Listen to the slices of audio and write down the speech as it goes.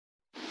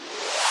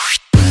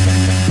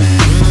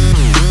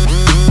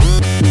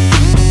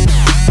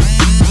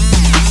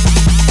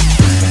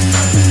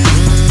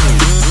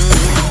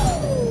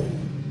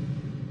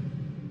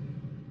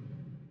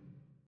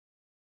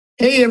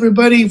Hey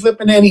everybody, Flip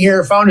and Annie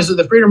here, founders of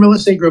the Freedom Real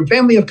Estate Group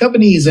family of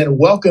companies, and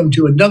welcome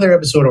to another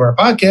episode of our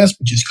podcast,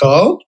 which is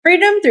called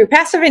Freedom Through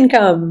Passive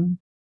Income.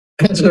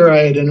 That's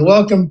right, and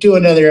welcome to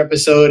another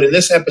episode, and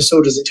this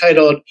episode is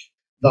entitled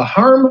The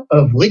Harm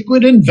of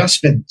Liquid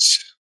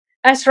Investments.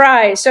 That's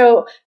right.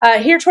 So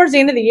here towards the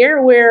end of the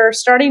year, we're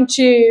starting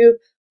to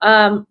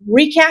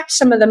recap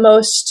some of the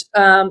most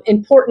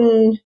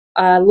important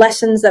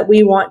lessons that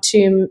we want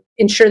to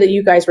ensure that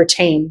you guys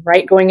retain,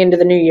 right, going into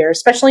the new year,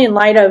 especially in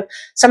light of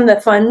some of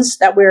the funds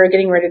that we're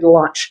getting ready to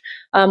launch.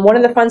 One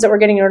of the funds that we're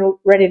getting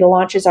ready to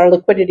launch is our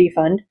liquidity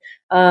fund.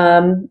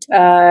 And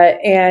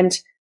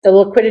the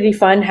liquidity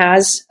fund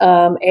has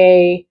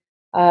a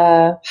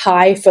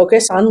high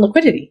focus on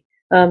liquidity.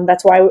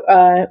 That's why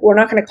we're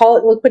not going to call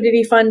it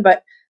liquidity fund,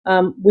 but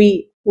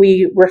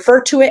we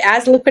refer to it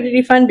as a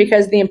liquidity fund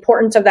because the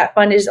importance of that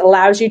fund is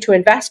allows you to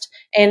invest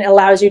and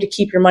allows you to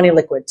keep your money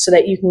liquid so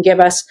that you can give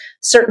us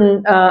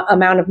certain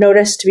amount of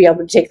notice to be able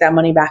to take that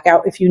money back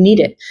out if you need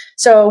it.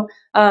 So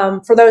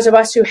for those of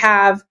us who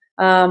have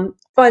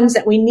funds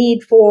that we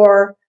need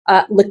for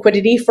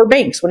liquidity for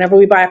banks, whenever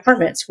we buy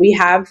apartments, we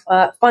have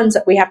funds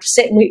that we have to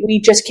sit and we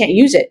just can't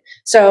use it.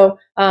 So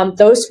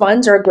those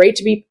funds are great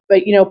to be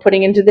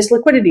putting into this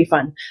liquidity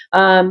fund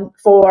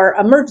for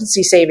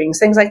emergency savings,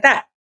 things like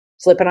that.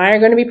 Flip and I are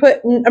going to be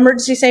putting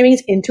emergency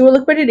savings into a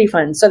liquidity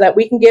fund so that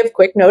we can give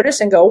quick notice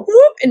and go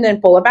whoop and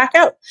then pull it back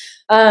out.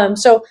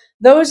 So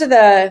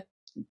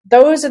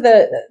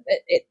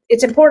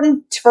it's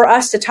important for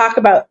us to talk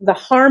about the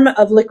harm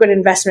of liquid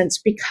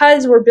investments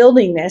because we're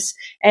building this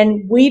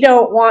and we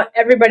don't want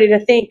everybody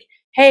to think,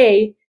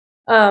 hey,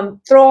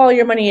 throw all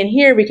your money in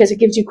here because it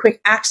gives you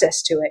quick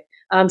access to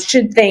it.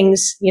 Should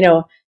things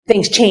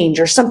change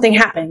or something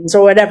happens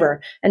or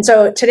whatever. And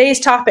so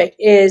today's topic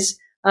is,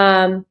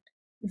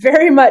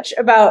 very much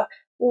about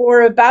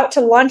we're about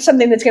to launch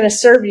something that's going to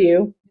serve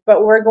you,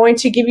 but we're going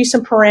to give you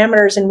some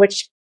parameters in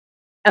which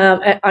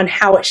on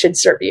how it should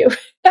serve you.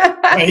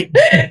 Right.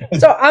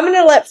 So I'm going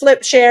to let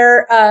Flip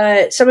share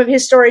some of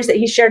his stories that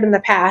he shared in the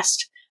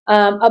past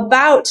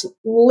about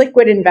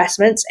liquid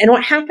investments and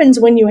what happens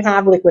when you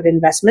have liquid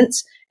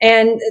investments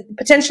and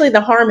potentially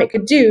the harm it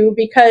could do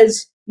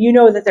because you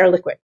know that they're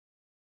liquid.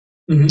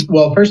 Mm-hmm.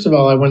 Well, first of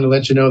all, I want to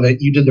let you know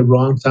that you did the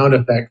wrong sound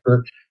effect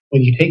for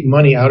when you take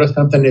money out of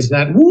something. It's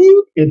not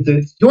woo, it's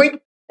a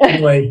joint.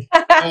 Anyway,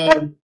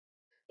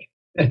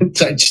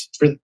 so just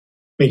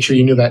make sure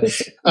you knew that.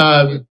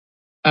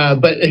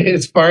 But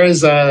as far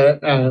as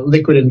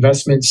liquid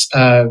investments,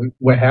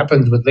 what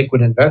happens with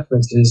liquid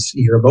investments is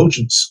your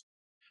emotions.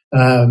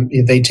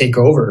 They take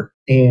over,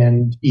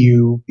 and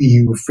you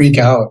freak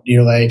out.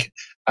 You're like,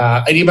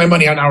 I need my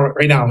money out now,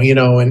 right now, I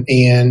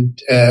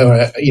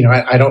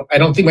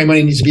don't think my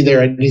money needs to be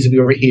there. It needs to be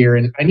over here,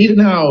 and I need it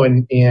now.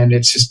 And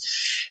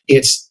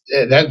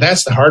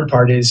that's the hard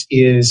part is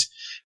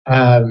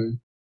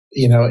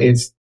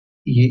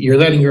you're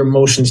letting your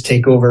emotions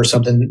take over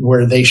something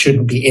where they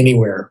shouldn't be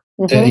anywhere.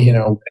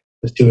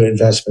 To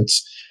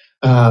investments.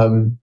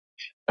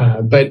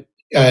 But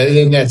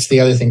then that's the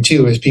other thing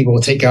too, is people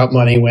will take out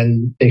money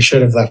when they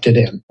should have left it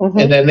in. Mm-hmm.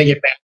 And then they get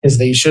mad because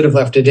they should have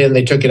left it in.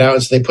 They took it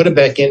out. So they put it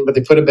back in, but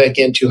they put it back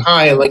in too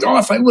high. And like,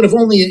 if I would have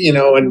only,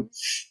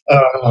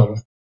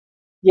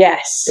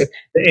 yes,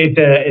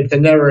 it's a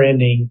never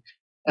ending,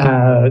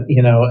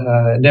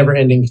 never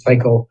ending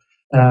cycle.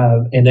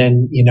 And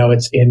then,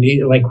 it's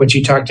like what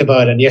you talked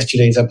about in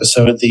yesterday's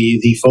episode,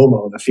 the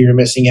FOMO, the fear of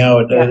missing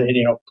out,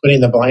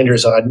 putting the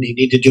blinders on. You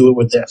need to do it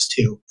with this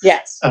too.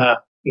 Yes.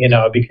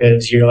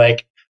 Because you're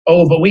like,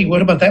 oh, but wait,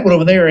 what about that one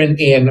over there? And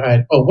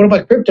what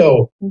about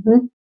crypto?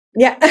 Mm-hmm.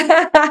 Yeah.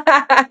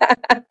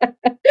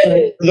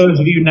 For those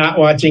of you not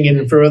watching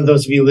and for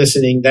those of you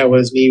listening, that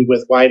was me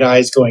with wide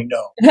eyes going,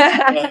 no.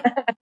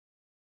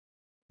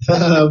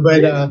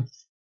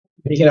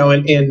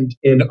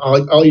 And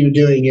all you're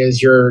doing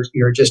is you're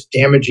just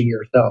damaging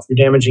yourself.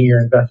 You're damaging your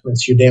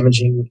investments. You're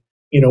damaging,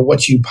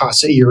 what you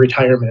possibly your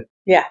retirement.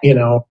 Yeah.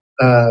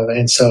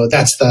 And so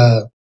that's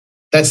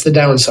the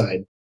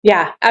downside.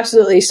 Yeah,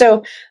 absolutely.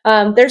 So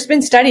there's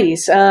been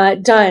studies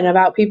done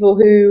about people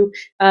who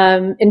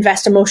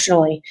invest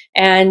emotionally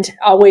and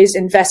always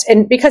invest.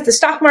 And because the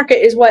stock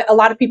market is what a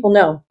lot of people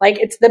know, like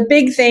it's the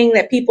big thing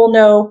that people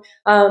know.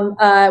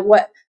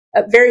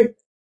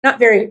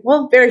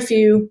 Very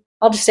few.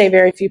 I'll just say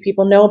very few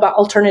people know about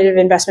alternative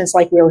investments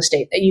like real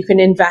estate, that you can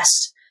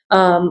invest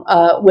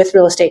with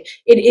real estate.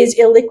 It is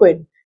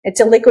illiquid. It's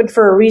illiquid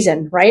for a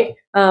reason, right?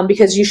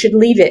 Because you should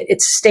leave it.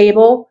 It's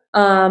stable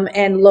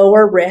and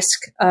lower risk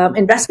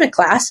investment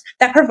class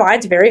that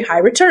provides very high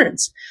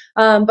returns.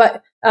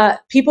 But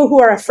people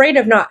who are afraid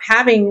of not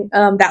having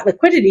that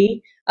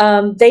liquidity,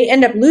 they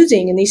end up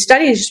losing. And these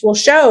studies will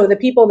show the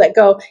people that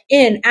go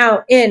in,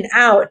 out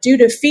due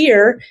to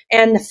fear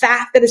and the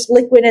fact that it's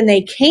liquid and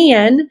they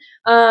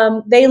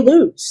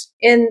lose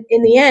in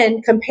the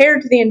end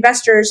compared to the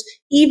investors,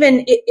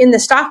 even in the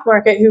stock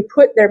market, who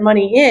put their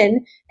money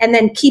in and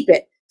then keep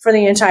it for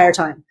the entire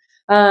time.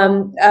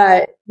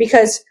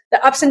 Because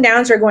the ups and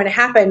downs are going to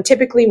happen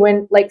typically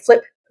when, like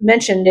Flip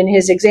mentioned in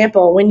his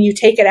example, when you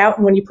take it out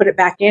and when you put it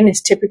back in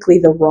is typically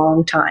the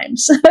wrong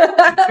times.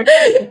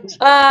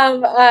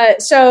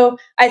 So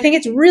I think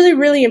it's really,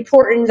 really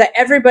important that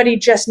everybody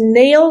just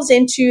nails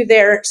into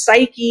their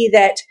psyche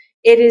that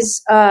it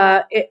is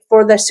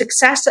for the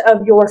success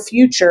of your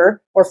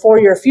future, or for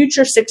your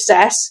future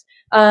success,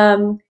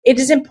 it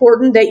is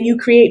important that you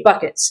create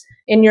buckets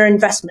in your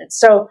investments.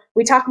 So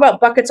we talk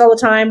about buckets all the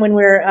time when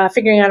we're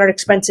figuring out our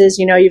expenses.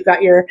 You've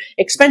got your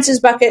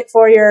expenses bucket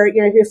for your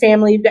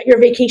family. You've got your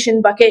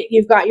vacation bucket.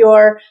 You've got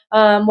your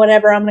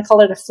whatever, I'm going to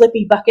call it a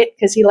flippy bucket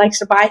because he likes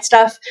to buy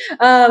stuff.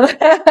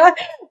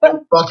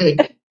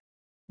 Bucket.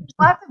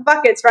 Lots of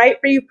buckets, right?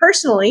 For you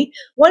personally,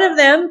 one of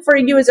them for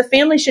you as a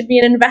family should be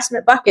an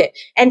investment bucket.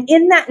 And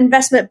in that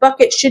investment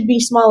bucket should be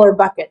smaller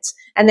buckets.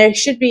 And there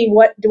should be,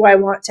 what do I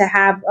want to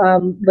have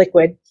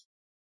liquid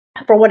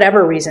for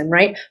whatever reason,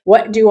 right?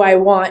 What do I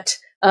want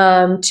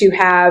to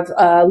have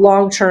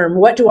long term?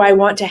 What do I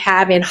want to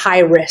have in high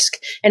risk?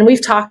 And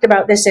we've talked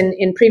about this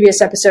in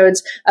previous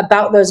episodes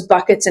about those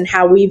buckets and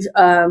how we've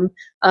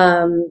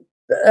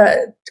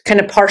kind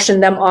of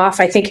portioned them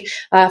off. I think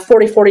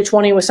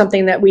 40-40-20 was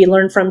something that we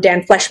learned from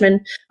Dan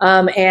Fleshman.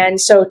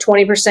 And so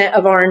 20%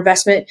 of our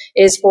investment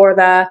is for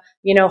the,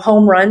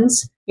 home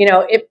runs.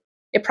 It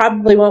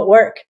probably won't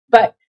work,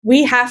 but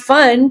we have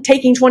fun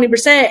taking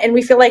 20%, and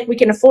we feel like we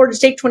can afford to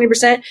take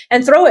 20%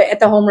 and throw it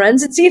at the home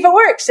runs and see if it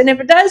works. And if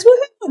it does,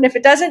 woohoo! And if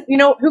it doesn't,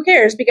 who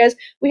cares? Because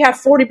we have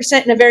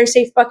 40% in a very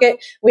safe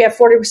bucket. We have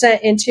 40%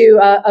 into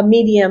a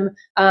medium,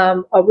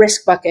 a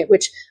risk bucket,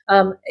 which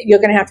you're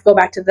going to have to go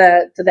back to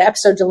the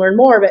episode to learn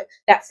more. But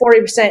that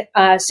 40%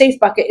 safe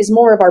bucket is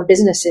more of our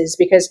businesses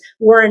because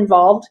we're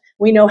involved.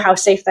 We know how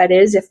safe that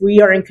is if we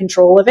are in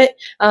control of it.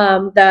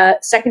 The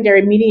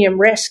secondary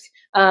medium risk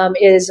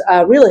is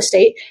real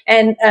estate,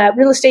 and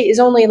real estate is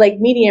only like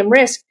medium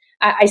risk.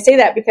 I say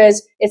that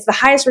because it's the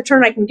highest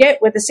return I can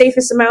get with the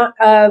safest amount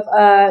of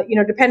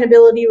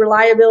dependability,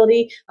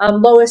 reliability,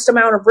 lowest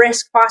amount of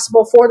risk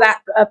possible for that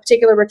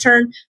particular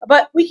return.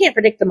 But we can't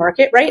predict the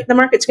market, right? The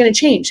market's going to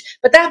change,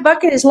 but that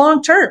bucket is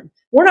long term.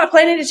 We're not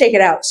planning to take it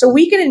out, so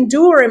we can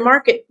endure a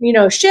market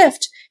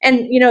shift.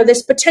 And,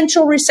 this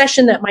potential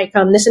recession that might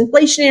come, this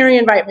inflationary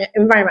environment,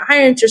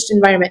 higher interest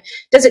environment,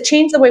 does it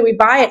change the way we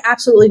buy? It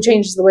absolutely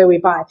changes the way we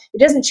buy. It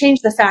doesn't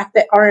change the fact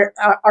that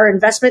our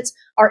investments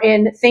are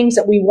in things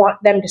that we want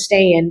them to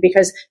stay in,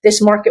 because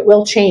this market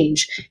will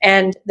change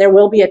and there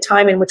will be a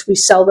time in which we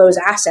sell those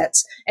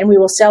assets, and we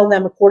will sell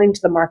them according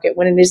to the market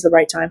when it is the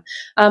right time.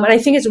 And I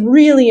think it's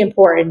really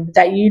important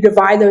that you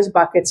divide those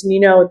buckets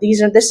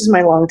and this is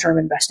my long-term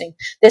investing.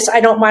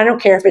 I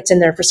don't care if it's in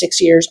there for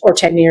 6 years or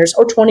 10 years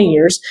or 20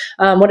 years.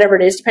 Whatever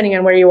it is, depending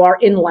on where you are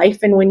in life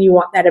and when you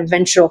want that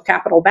eventual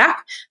capital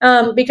back.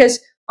 Because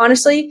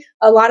honestly,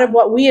 a lot of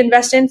what we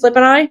invest in, Flip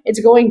and I,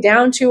 it's going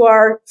down to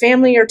our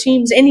family or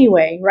teams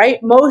anyway, right?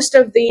 Most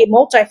of the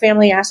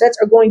multifamily assets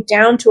are going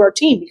down to our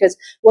team because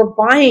we're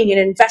buying and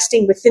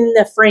investing within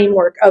the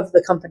framework of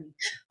the company.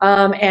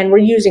 And we're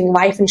using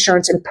life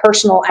insurance and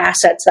personal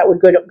assets that would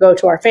go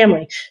to our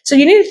family. So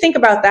you need to think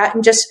about that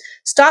and just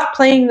stop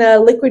playing the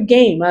liquid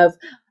game of,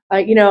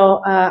 I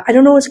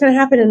don't know what's going to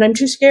happen and I'm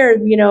too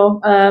scared.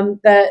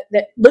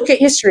 Look at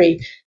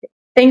history.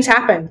 Things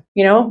happen,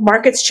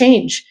 markets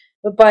change.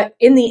 But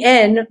in the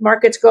end,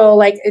 markets go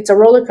like it's a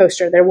roller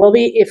coaster. There will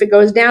be, if it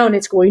goes down,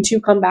 it's going to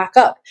come back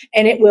up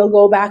and it will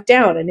go back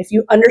down. And if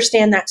you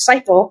understand that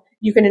cycle,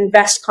 you can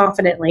invest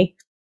confidently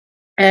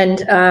and,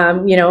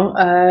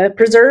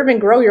 preserve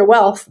and grow your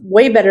wealth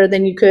way better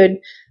than you could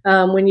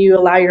when you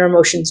allow your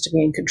emotions to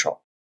be in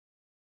control.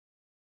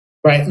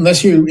 Right.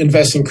 Unless you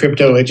invest in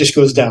crypto, it just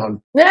goes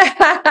down. But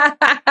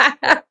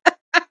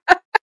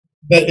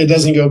it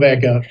doesn't go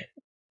back up.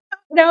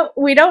 No,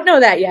 we don't know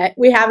that yet.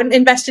 We haven't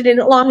invested in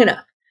it long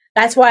enough.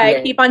 That's why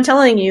I keep on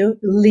telling you,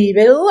 leave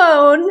it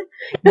alone.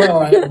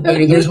 Well,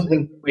 there's only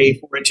a way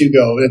for it to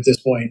go at this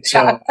point.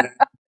 So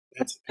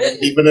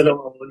leaving it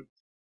alone.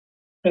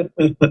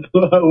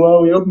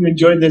 Well, we hope you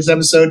enjoyed this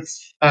episode.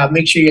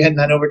 Make sure you're heading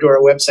on over to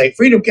our website,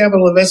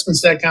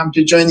 freedomcapitalinvestments.com,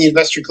 to join the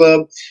investor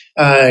club.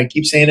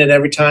 Keep saying it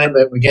every time,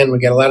 but again, we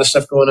got a lot of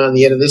stuff going on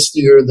the end of this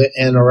year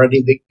and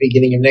already the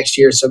beginning of next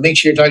year. So make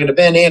sure you're talking to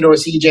Ben and or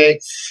CJ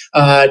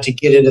to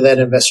get into that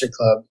investor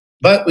club.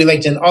 But we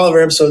like to end all of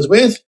our episodes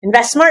with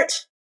invest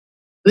smart,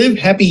 live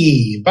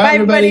happy. Bye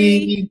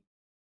everybody.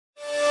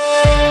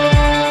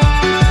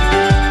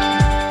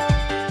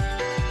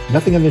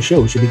 Nothing on this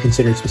show should be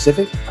considered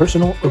specific,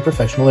 personal, or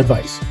professional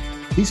advice.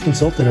 Please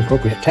consult an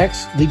appropriate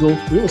tax, legal,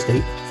 real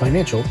estate,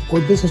 financial,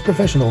 or business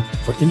professional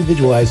for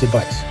individualized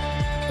advice.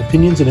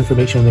 Opinions and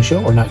information on the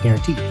show are not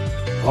guaranteed.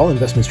 All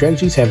investment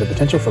strategies have the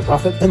potential for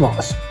profit and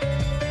loss.